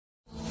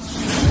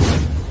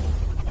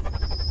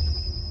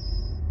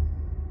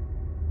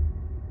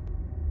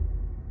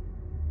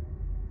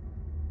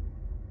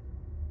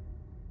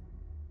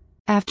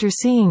After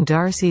seeing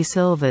Darcey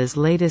Silva's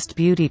latest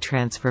beauty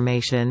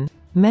transformation,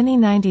 many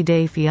 90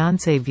 Day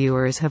Fiancé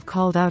viewers have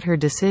called out her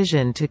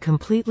decision to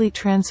completely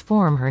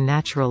transform her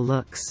natural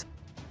looks.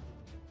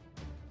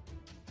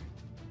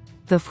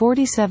 The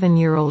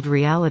 47-year-old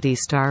reality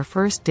star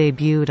first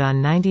debuted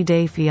on 90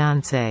 Day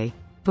Fiancé,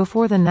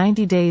 before the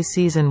 90 Days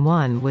Season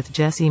 1 with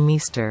Jesse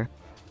Meester.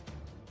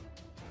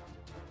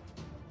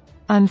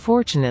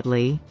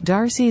 Unfortunately,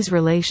 Darcey's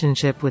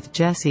relationship with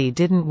Jesse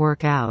didn't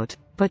work out,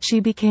 but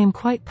she became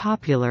quite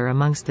popular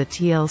amongst the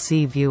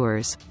TLC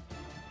viewers.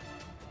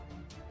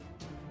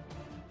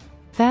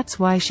 That's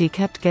why she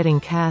kept getting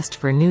cast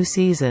for new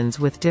seasons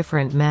with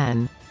different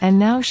men, and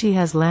now she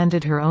has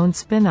landed her own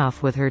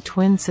spin-off with her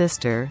twin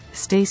sister,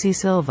 Darcey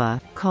Silva,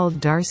 called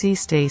Darcey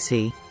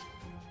Stacey.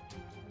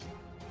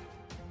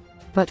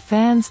 But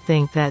fans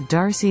think that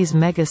Darcey's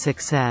mega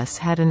success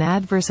had an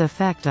adverse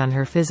effect on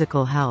her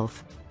physical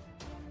health.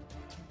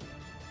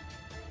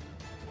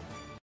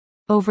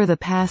 Over the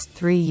past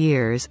 3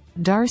 years,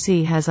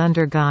 Darcey has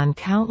undergone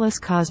countless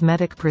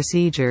cosmetic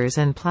procedures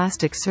and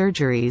plastic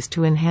surgeries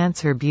to enhance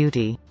her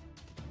beauty.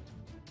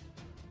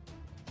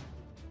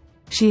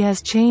 She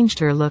has changed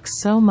her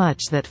looks so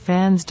much that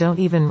fans don't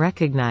even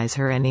recognize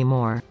her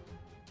anymore.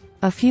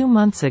 A few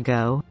months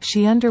ago,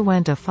 she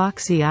underwent a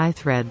foxy eye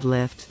thread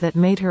lift that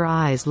made her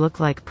eyes look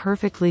like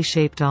perfectly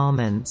shaped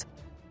almonds.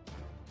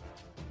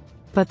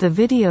 But the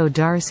video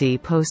Darcey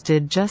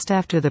posted just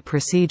after the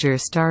procedure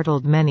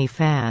startled many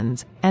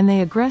fans, and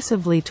they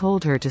aggressively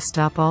told her to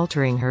stop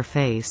altering her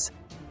face.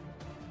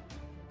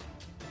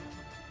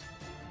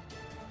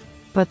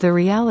 But the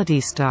reality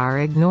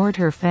star ignored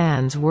her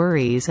fans'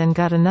 worries and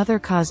got another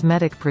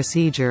cosmetic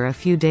procedure a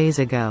few days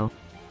ago.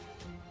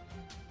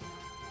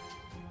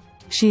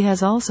 She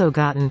has also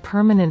gotten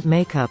permanent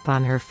makeup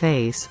on her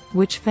face,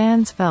 which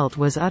fans felt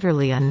was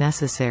utterly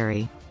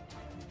unnecessary.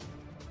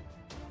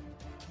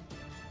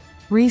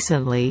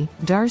 Recently,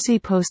 Darcey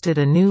posted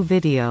a new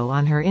video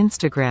on her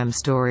Instagram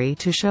story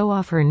to show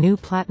off her new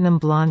platinum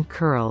blonde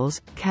curls,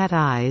 cat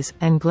eyes,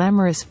 and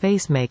glamorous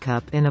face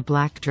makeup in a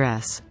black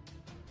dress.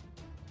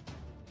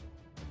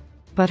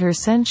 But her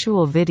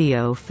sensual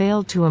video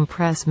failed to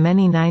impress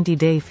many 90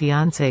 Day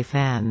Fiancé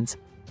fans.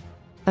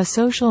 A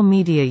social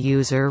media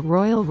user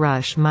Royal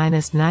Rush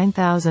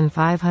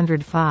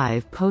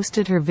 -9505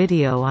 posted her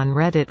video on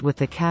Reddit with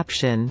the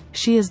caption,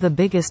 "She is the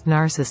biggest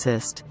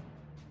narcissist."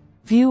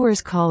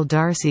 Viewers call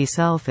Darcey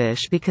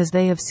selfish because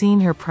they have seen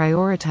her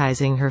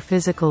prioritizing her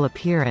physical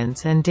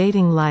appearance and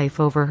dating life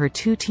over her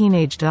 2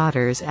 teenage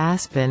daughters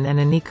Aspen and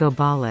Aniko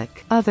Bollock.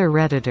 Other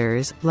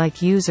Redditors,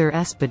 like user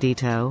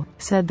Espedito,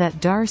 said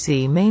that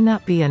Darcey may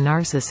not be a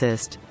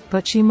narcissist,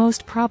 but she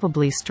most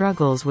probably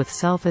struggles with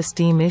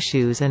self-esteem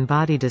issues and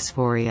body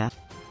dysphoria.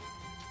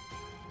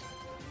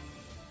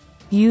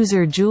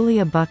 User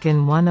Julia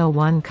Buchan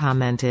 101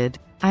 commented,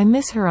 "I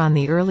miss her on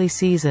the early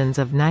seasons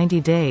of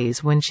 90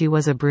 Days when she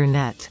was a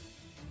brunette.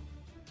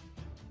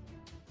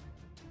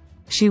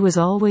 She was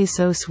always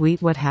so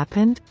sweet. What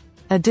happened?"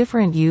 A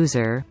different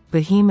user,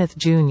 Behemoth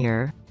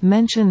Jr.,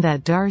 mentioned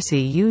that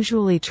Darcey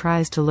usually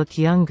tries to look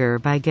younger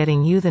by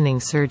getting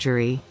youthening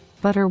surgery,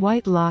 but her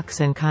white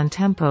locks and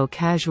contempo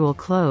casual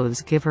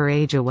clothes give her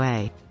age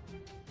away.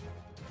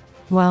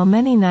 While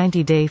many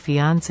 90 Day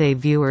Fiancé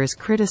viewers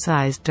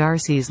criticized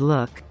Darcey's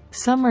look,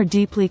 some are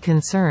deeply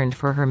concerned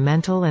for her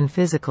mental and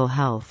physical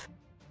health.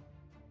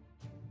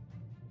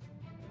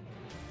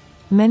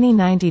 Many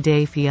 90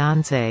 Day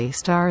Fiancé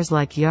stars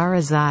like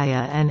Yara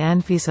Zaya and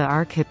Anfisa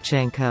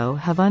Arkhipchenko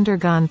have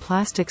undergone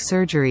plastic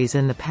surgeries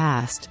in the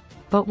past,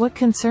 but what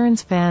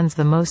concerns fans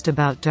the most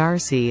about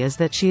Darcey is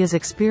that she is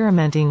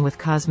experimenting with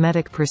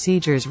cosmetic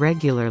procedures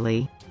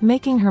regularly,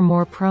 making her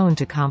more prone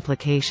to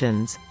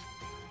complications.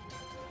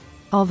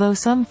 Although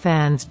some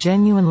fans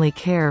genuinely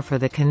care for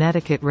the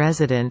Connecticut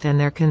resident and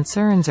their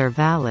concerns are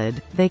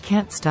valid, they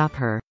can't stop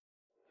her.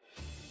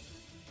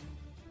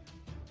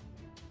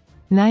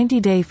 90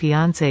 Day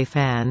Fiancé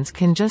fans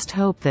can just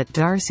hope that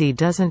Darcey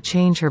doesn't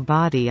change her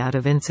body out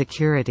of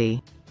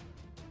insecurity.